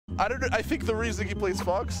I don't know. I think the reason he plays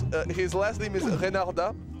Fox, his last name is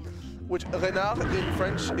Renarda, which Renard in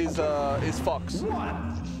French is fox.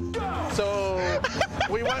 So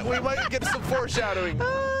we might get some foreshadowing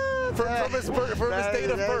from his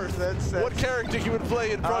date of birth. What character he would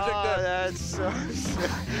play in Project M. That's so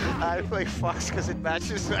I play Fox because it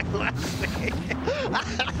matches my last name.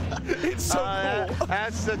 It's so cool.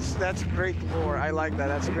 That's great lore. I like that.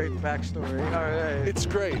 That's a great backstory. All right. It's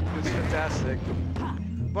great. It's fantastic.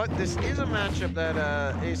 But this is a matchup that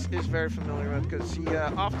is very familiar with because he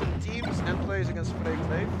often teams and plays against Frey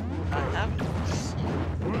Clay. I haven't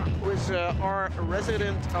seen who is our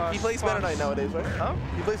resident. He plays Meta Knight nowadays, right? Huh?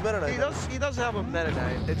 He plays Meta Knight. He does have a Meta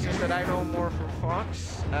Knight. It's just that I know more from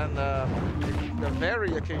Fox and the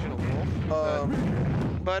very occasional Wolf.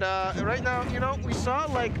 But right now, you know, we saw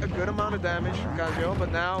like a good amount of damage from Kazeol,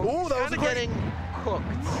 but now he's kind of getting cooked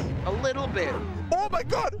a little bit. Oh my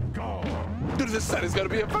god! Dude, this set is gonna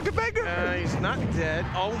be a fucking banger! He's not dead.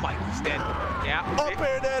 Oh my, he's dead. Yeah. Up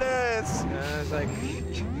air that ass! It's like,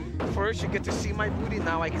 first you get to see my booty,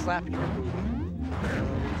 now I clap your booty.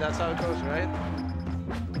 That's how it goes, right?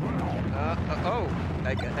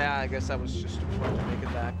 I guess that was just too far to make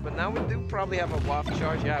it back. But now we do probably have a waft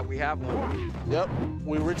charge. Yeah, we have one. Yep,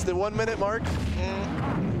 we reached the 1 minute mark.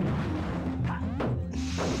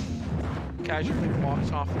 Casually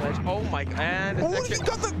walks off ledge. Oh my god! And he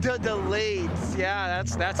got the delayed. Yeah,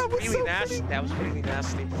 that's really so nasty. funny. That was really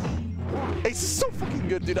nasty. He's so fucking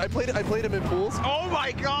good, dude. I played him in pools. Oh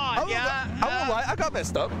my god! I won't lie. I got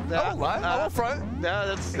messed up. I won't lie. I won't front.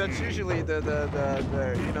 Yeah, that's usually the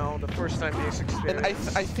you know, the first time base experience.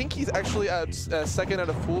 And I think he's actually at second out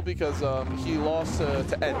of pool because he lost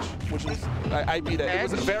to Edge, which was I beat it.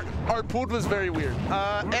 Edge? It was our pool was very weird.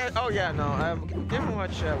 Oh yeah, no, didn't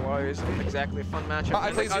watch Wario. Isn't exactly a fun matchup.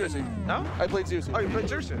 I played Zersu. No? I played Zersu. Oh, you played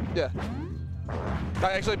Zersu? Yeah.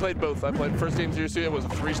 I actually played both. I played first game Zersu. It was a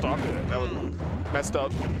 3-stock. That was messed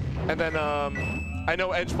up. And then I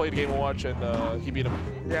know Edge played Game & Watch and he beat him.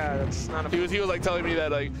 Yeah, that's not a. He was like telling me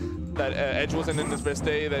that that Edge wasn't in his best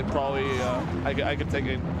day. That probably I could take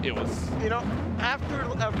it. It was. You know, after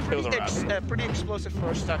a pretty explosive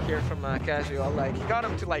first stock here from Kazeol, like he got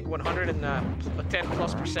him to like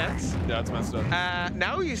 110+%. Yeah, that's messed up.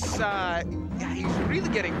 Now he's really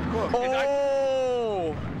getting cooked.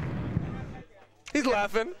 Oh. He's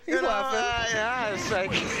laughing. He's laughing. Yeah, it's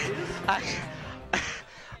like,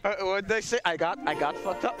 what did they say? I got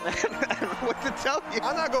fucked up, man. I don't know what to tell you.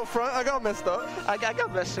 I'm not going front. I got messed up. I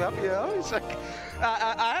got messed up, you know. It's like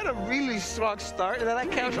I had a really strong start, and then I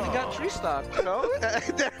casually got 3-stock. You know,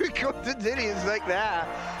 there we go to Diddy. It's like that.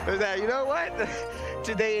 You know what?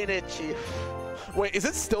 Today ain't it, Chief. Wait, is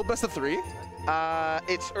it still best of 3?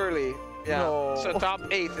 It's early. Yeah. No. So top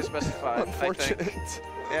 8 is best of 5. Unfortunate. I think.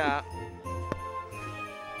 Yeah.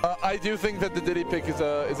 I do think that the Diddy pick is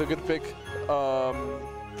a good pick. Well,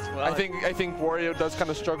 I think Wario does kind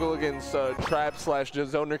of struggle against trap /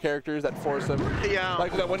 zoner characters that force him. Yeah.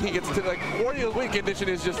 Like that when he gets to Wario's win condition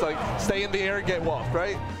is just like stay in the air and get waft,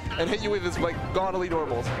 right? And hit you with his like godly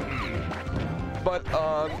normals. But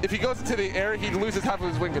if he goes into the air, he loses half of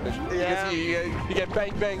his win condition. Yeah. Because he get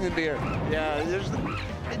bang bangs in the air. Yeah.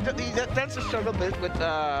 That tends to struggle a bit with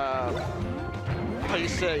how you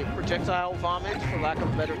say, projectile vomit, for lack of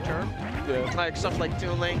a better term. Yeah. Like stuff like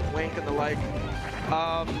Toon Link, and the like.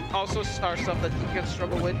 Also are stuff that you can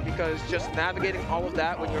struggle with because just navigating all of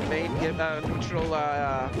that when your main neutral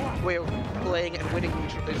way of playing and winning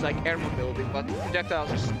neutral is like air mobility, but projectiles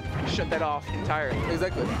just shut that off entirely.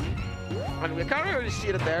 Exactly. And we can't really see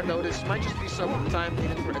it there, though. This might just be some time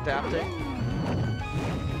needed for adapting.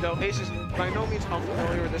 Though Ace is by no means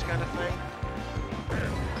unfamiliar with this kind of thing.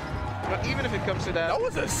 But even if it comes to that... That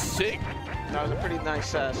was a sick... That was a pretty nice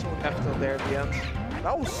smooth F-tilt there at the end.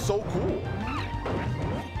 That was so cool.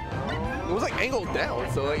 It was like angled down,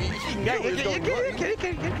 so like you can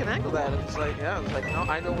angle that. It's like, yeah, it's like, no,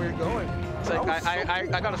 I know where you're going. It's like,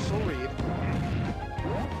 I got a soul read.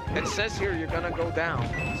 It says here you're gonna go down.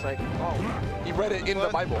 It's like, oh. He read it in the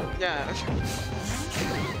Bible. Yeah.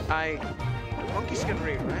 Monkeys can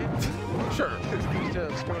read, right? Sure.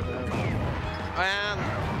 Just go down. And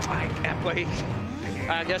I can't play.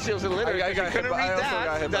 I guess he was illiterate. I couldn't read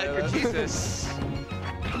that. Jesus.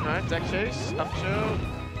 Alright, deck chase, up show.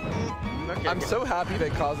 Okay, I'm so happy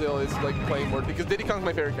that Kazeol is like playing more because Diddy Kong's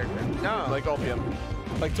my favorite character. No. Like all PM.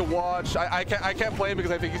 Like to watch, I can't play him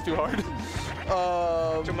because I think he's too hard.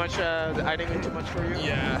 Too much, I think it's too much for you?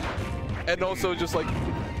 Yeah. And also just like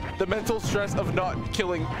the mental stress of not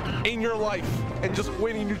killing in your life and just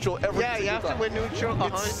winning neutral every Yeah, you have to win neutral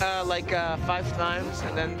like 5 times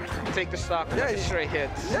and then take the stock straight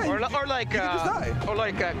hits. Yeah, or like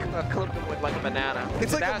clip them with like a banana.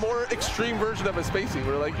 It's like a more extreme version of a spacey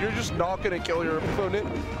where like you're just not gonna kill your opponent.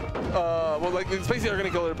 Well, like the spacey are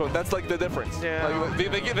gonna kill their opponent. That's like the difference. Yeah. Like,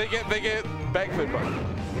 they get back foot,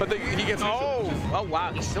 but he gets neutral. Oh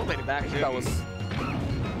wow, he still made it back. That was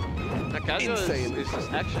insane. It's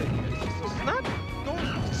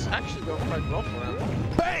actually going quite well for him.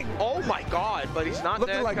 Bang! Oh my god, but he's not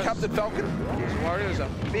looking dead like Captain Falcon. Wario's a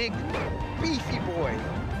big, beefy boy.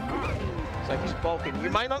 It's like he's bulking. You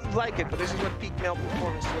might not like it, but this is what peak male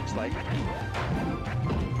performance looks like.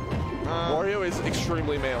 Wario is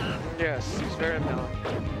extremely male. Yes, he's very male.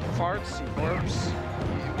 Farts, he burps,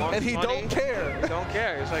 he wants and he money. don't care. He don't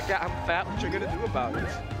care. He's like, yeah, I'm fat. What you gonna do about it?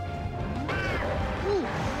 Woo.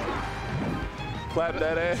 Clap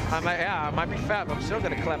that ass. I might be fat, but I'm still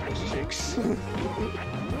gonna clap those cheeks.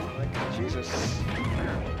 Like, Jesus.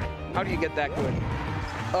 How do you get that good?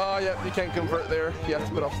 Yeah, you can't convert there. You have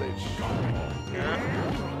to put off stage. Yeah.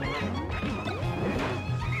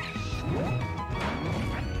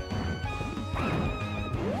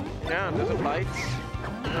 Yeah, there's a bite.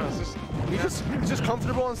 No, it's He's just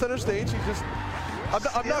comfortable on center stage. He's just.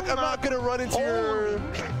 I'm not gonna run into your.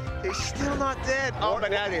 He's still not dead. Oh,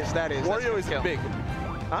 but that is. Wario is big.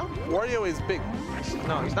 Huh? Wario is big.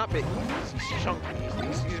 No, he's not big. He's chunky.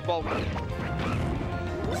 He's bulky.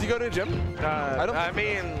 Does he go to the gym? I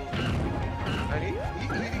mean,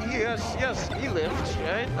 he lifts,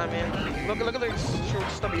 right? I mean, look at his short,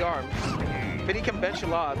 stubby arms. But he can bench a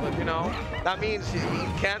lot, but you know, that means he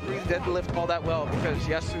can't really deadlift all that well because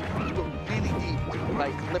he has to go really deep to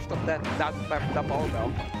like lift up that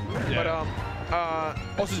barbell. Yeah. But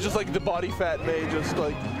also just like the body fat may just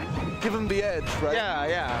like give him the edge, right?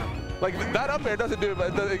 Yeah. Like that up air doesn't do it,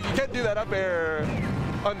 but you can't do that up air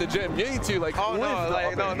on the gym. You need to like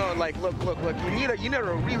like look. You need a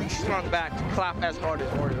really strong back to clap as hard as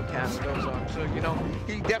Wario can goes on. So you know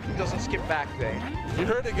he definitely doesn't skip back there. You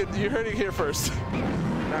heard it here first.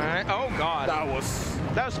 All right. Oh God. That was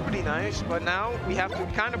pretty nice, but now we have to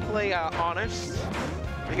kind of play honest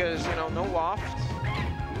because you know no waft.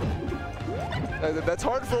 That's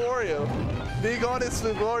hard for Wario. Being honest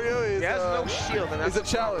with Wario is no shield, and that's a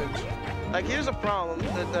challenge. Like here's a problem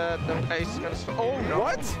that the ace is gonna. Oh no!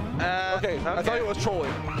 What? Okay, I thought he was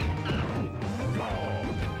trolling.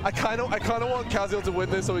 I kind of want Kazeol to win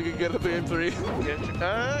this so we can get a game 3.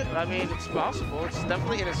 I mean, it's possible. It's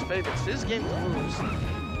definitely in his favor. It's his game to lose.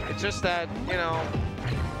 It's just that you know,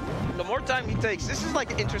 the more time he takes, this is like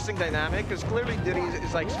an interesting dynamic because clearly Diddy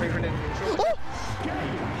is like his favorite in neutral.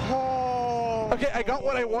 Okay, I got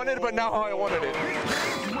what I wanted, but not how I wanted it.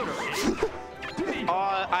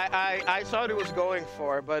 I thought it was going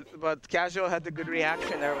for, but Kazeol had the good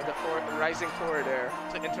reaction there with the rising forward there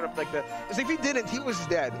to interrupt like the. Because if he didn't, he was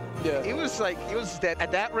dead. Yeah. He was dead at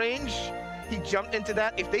that range. He jumped into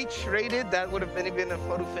that. If they traded, that would have been a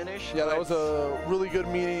photo finish. Yeah, that was a really good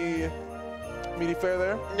meaty fair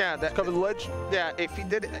there. Yeah, that covered the ledge. Yeah, if he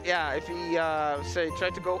did, if he say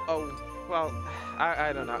tried to go. Oh, well,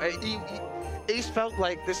 I don't know. Ace felt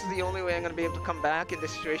like this is the only way I'm going to be able to come back in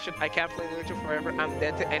this situation. I can't play neutral forever. I'm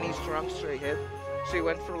dead to any strong straight hit. So he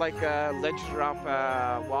went for like a ledge drop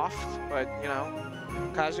waft, but you know,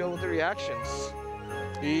 Kazeol with the reactions.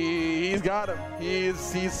 He's got him.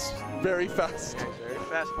 He's very fast. Very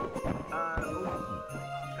fast.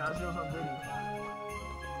 Kazeol's on Diddy.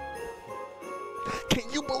 Can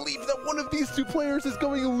you believe that one of these two players is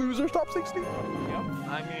going to loser top 60? Yep.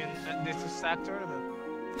 I mean, this is stack tournament.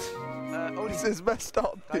 This is messed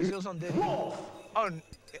up, dude. Kazeol's on Diddy. Oh,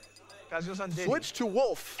 Kazeol's on Diddy. Switch to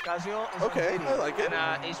Wolf. Kazeol is on Diddy. I like it.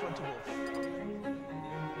 And Ace went to Wolf.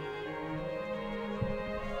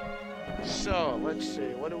 So let's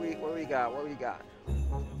see. What do we got?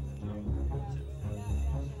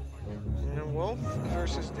 And Wolf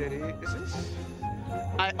versus Diddy. Is this?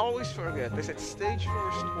 I always forget. Is it stage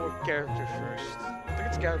first or character first? I think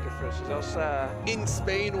it's character first. Else, in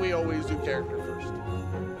Spain, we always do character first.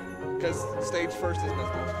 Because stage first is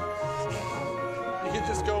messed up. You can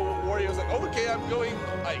just go, Wario's like, oh, okay, I'm going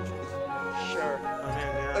Ike. Sure. I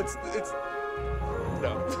mean, yeah. It's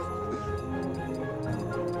no.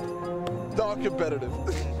 Not competitive.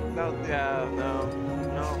 No.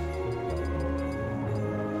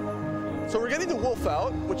 So we're getting the Wolf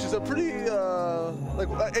out, which is a pretty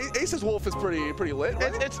Ace's Wolf is pretty lit.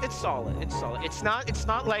 Right? It's solid. It's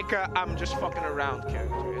not like I'm just fucking around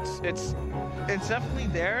character. It's definitely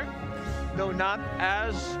there. though not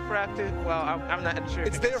as practice. Well, I'm not sure.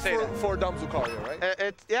 It's there for dumb Lucario,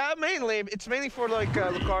 right? Yeah, mainly. It's mainly for like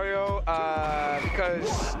Lucario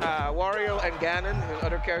because Wario and Ganon, his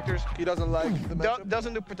other characters, He doesn't like the matchup.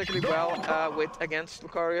 doesn't do particularly well against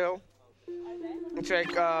Lucario. It's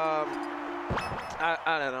like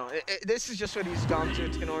I don't know. This is just what he's gone to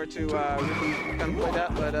in order to really kind of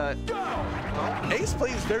play that. But Ace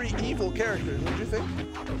plays very evil characters. What do you think?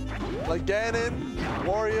 Like Ganon,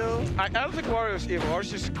 Wario. I don't think Wario's evil.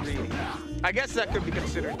 Wario's just greedy. I guess that could be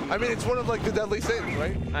considered. I mean, it's one of like the deadly sins,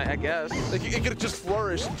 right? I guess. Like it could just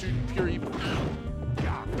flourish into pure evil.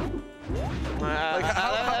 Like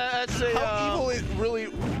how evil it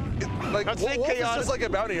really. Like Wolf is just like a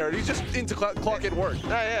bounty hunter. He's just into clock and work.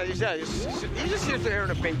 He's just here to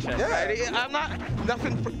earn a paycheck. Yeah. Right? I'm not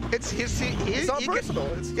nothing. It's his. It's not personal.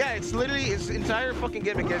 Yeah, it's literally his entire fucking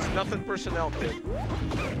gimmick is nothing personnel to.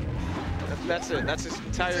 That's it. That's his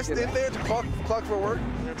entire Just gimmick. in there to clock for work.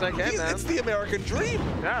 It's like, hey, man. It's the American dream.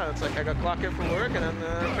 Yeah, it's like I got clock in for work and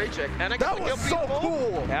then paycheck. And I got to kill people. That was so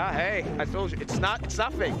cool. Yeah, hey, I told you, it's not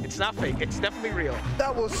fake. It's not fake. It's definitely real.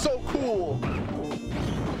 That was so cool.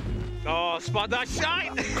 Oh, spot that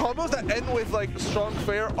shine! Combos that end with like strong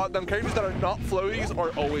fair on them characters that are not floaties are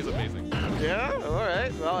always amazing. Yeah, all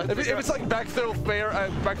right. Well, if it's like back throw fair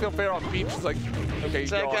on beach, it's like okay.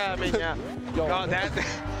 It's like I mean, yeah. God, that.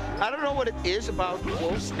 I don't know what it is about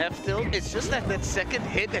Wolf's F tilt. It's just that second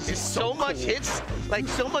hit. There's just so much hits, like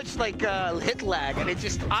so much like hit lag, and it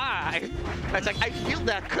just it's like I feel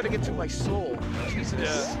that cutting into my soul. Jesus.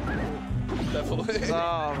 Yeah. Definitely.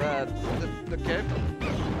 Oh man, the kid.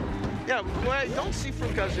 Yeah, what I don't see from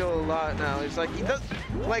Kazeol a lot now is like he does,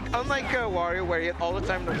 like unlike Wario where he had all the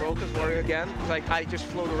time in the world, because Wario again, like I just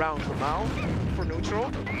float around for now, for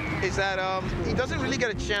neutral, is that he doesn't really get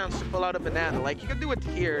a chance to pull out a banana. Like he can do it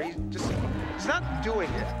here, he's not doing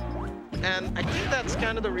it, and I think that's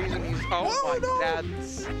kind of the reason he's. Oh my God.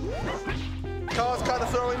 Kaz kind of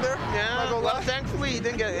throwing there. Yeah, well, thankfully he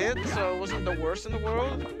didn't get hit, so it wasn't the worst in the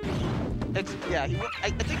world. I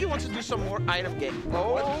think he wants to do some more item game.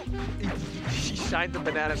 Oh, he shined the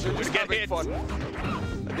banana so just get hit. Fun.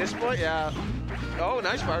 At this point, yeah. Oh,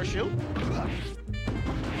 nice power shield.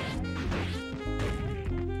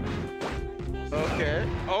 Okay.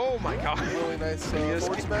 Oh my God. Really nice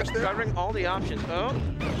forward smash there. Covering all the options. Oh.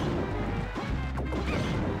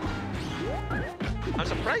 I'm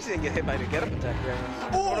surprised he didn't get hit by the get-up attack there.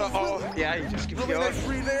 Oh, yeah, he just keeps going.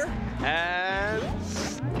 Free there. And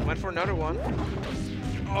went for another one.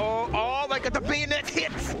 Oh my God, the bayonet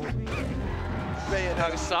hits!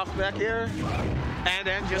 Bayonet soft back here. And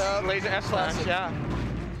then just laser F-slash, yeah.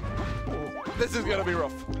 This is gonna be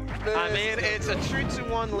rough. I mean, it's a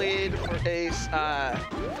 3-1 lead for Ace.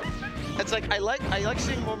 It's like I like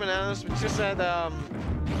seeing more bananas, but it's just that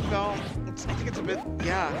no, I think it's a bit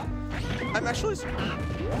I'm actually.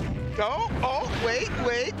 Oh, wait.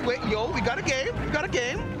 Yo, we got a game. All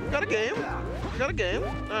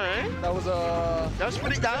right. That was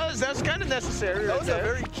pretty. That was kind of necessary. That was a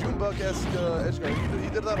very Junebug-esque edge guard. He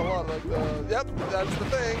did that a lot. Like, yep, that's the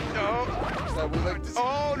thing. That we like to see.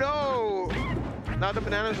 Oh no! Now the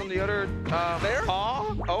bananas on the other. There?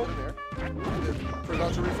 Oh. There.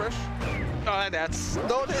 Forgot to refresh. Oh, that's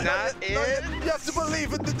not it. You have to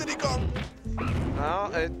believe in the Diddy Kong.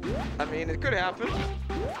 Well, I mean, it could happen.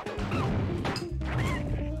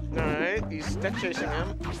 Alright, he's death chasing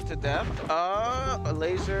him to death. A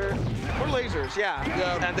laser. More lasers, yeah.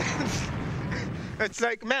 And then it's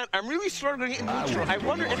like, man, I'm really struggling in neutral. I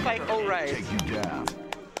wonder if I right.